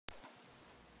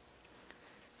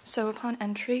So upon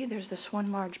entry, there's this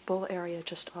one large bowl area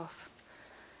just off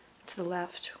to the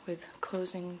left with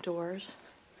closing doors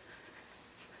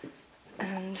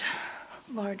and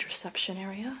large reception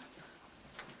area,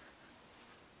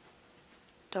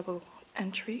 double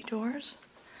entry doors.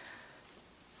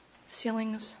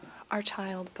 Ceilings are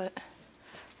tiled, but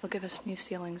they'll give us new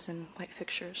ceilings and light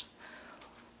fixtures.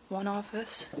 One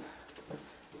office,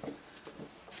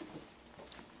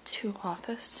 two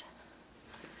office,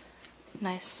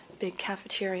 nice big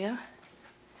cafeteria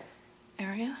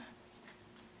area,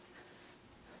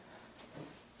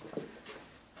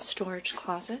 storage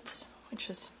closets,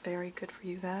 which is very good for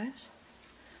you guys,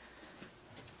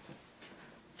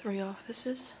 three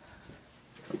offices,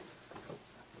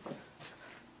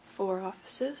 four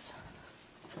offices,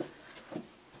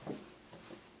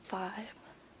 5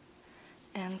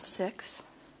 and 6,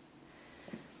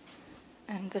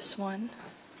 and this one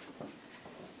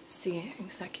is the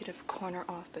executive corner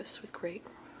office with great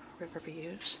river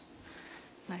views.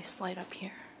 Nice light up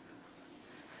here.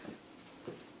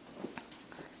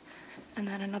 And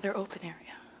then another open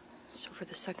area. So for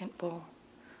the second bowl,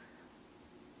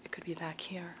 it could be back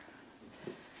here.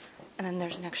 And then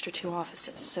there's an extra 2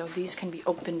 offices. So these can be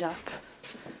opened up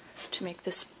to make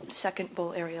this second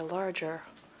bowl area larger,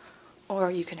 or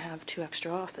you can have 2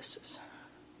 extra offices.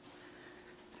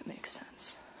 If it makes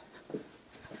sense.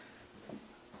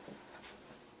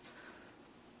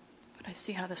 But I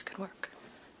see how this could work.